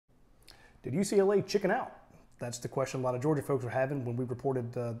Did UCLA chicken out? That's the question a lot of Georgia folks are having when we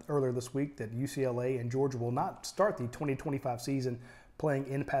reported earlier this week that UCLA and Georgia will not start the 2025 season playing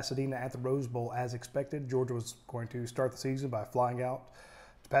in Pasadena at the Rose Bowl as expected. Georgia was going to start the season by flying out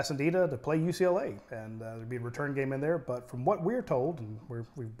to Pasadena to play UCLA, and there'd be a return game in there. But from what we're told, and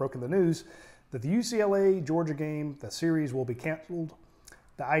we've broken the news, that the UCLA-Georgia game, the series will be canceled.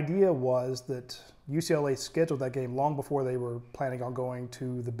 The idea was that UCLA scheduled that game long before they were planning on going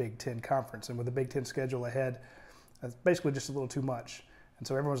to the Big Ten Conference. And with the Big Ten schedule ahead, that's basically just a little too much. And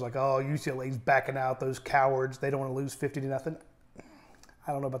so everyone's like, oh, UCLA's backing out, those cowards. They don't want to lose 50-0.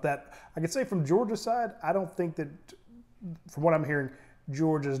 I don't know about that. I could say from Georgia's side, I don't think that, from what I'm hearing,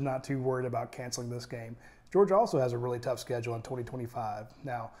 Georgia's not too worried about canceling this game. Georgia also has a really tough schedule in 2025.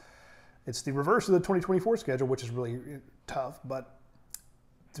 Now, it's the reverse of the 2024 schedule, which is really tough, but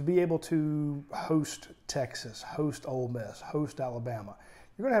to be able to host Texas, host Ole Miss, host Alabama,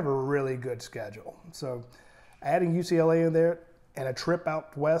 you're going to have a really good schedule. So adding UCLA in there and a trip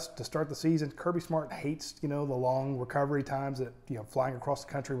out west to start the season, Kirby Smart hates, the long recovery times that, flying across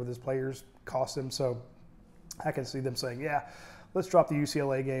the country with his players cost him. So I can see them saying, yeah, let's drop the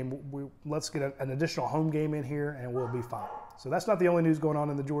UCLA game. Let's get an additional home game in here and we'll be fine. So that's not the only news going on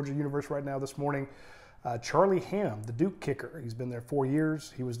in the Georgia universe right now this morning. Charlie Hamm, the Duke kicker, he's been there 4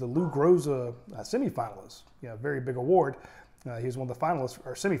 years. He was the Lou Groza semifinalist, very big award. He was one of the finalists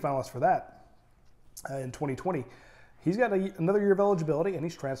or semifinalists for that in 2020. He's got another year of eligibility, and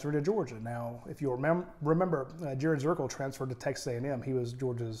he's transferred to Georgia. Now, if you remember, Jared Zirkle transferred to Texas A&M. He was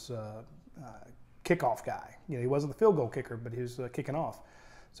Georgia's kickoff guy. He wasn't the field goal kicker, but he was kicking off.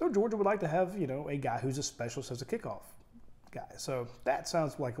 So Georgia would like to have, a guy who's a specialist as a kickoff guy. So that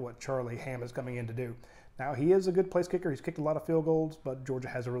sounds like what Charlie Hamm is coming in to do. Now, he is a good place kicker. He's kicked a lot of field goals, but Georgia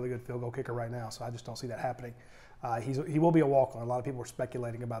has a really good field goal kicker right now, so I just don't see that happening. He will be a walk-on. A lot of people are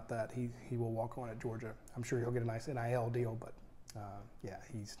speculating about that. He will walk on at Georgia. I'm sure he'll get a nice NIL deal, but yeah,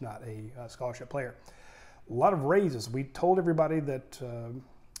 he's not a scholarship player. A lot of raises. We told everybody that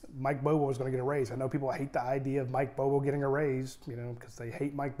Mike Bobo was going to get a raise. I know people hate the idea of Mike Bobo getting a raise, because they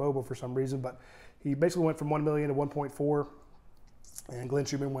hate Mike Bobo for some reason, but he basically went from $1 million to 1.4. And Glenn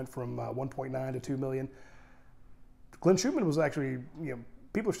Schumann went from 1.9 to 2 million. Glenn Schumann was actually,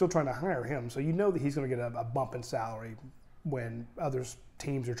 people are still trying to hire him, so that he's going to get a bump in salary when other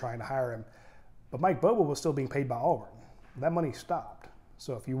teams are trying to hire him. But Mike Bobo was still being paid by Auburn. That money stopped.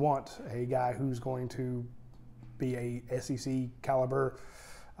 So if you want a guy who's going to be a SEC caliber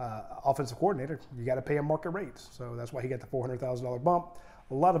offensive coordinator, you got to pay him market rates. So that's why he got the $400,000 bump.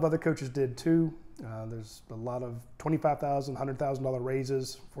 A lot of other coaches did too. There's a lot of $25,000, $100,000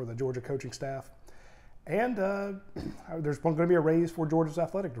 raises for the Georgia coaching staff. And there's going to be a raise for Georgia's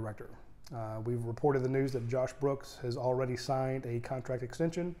athletic director. We've reported the news that Josh Brooks has already signed a contract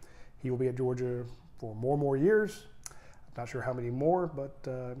extension. He will be at Georgia for more years. I'm not sure how many more,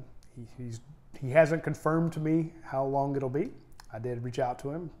 but he hasn't confirmed to me how long it'll be. I did reach out to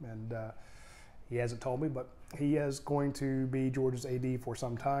him, and he hasn't told me, but he is going to be Georgia's AD for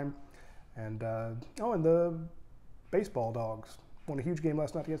some time. And and the baseball Dogs won a huge game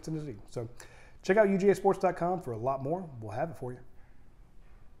last night against Tennessee. So check out UGAsports.com for a lot more. We'll have it for you.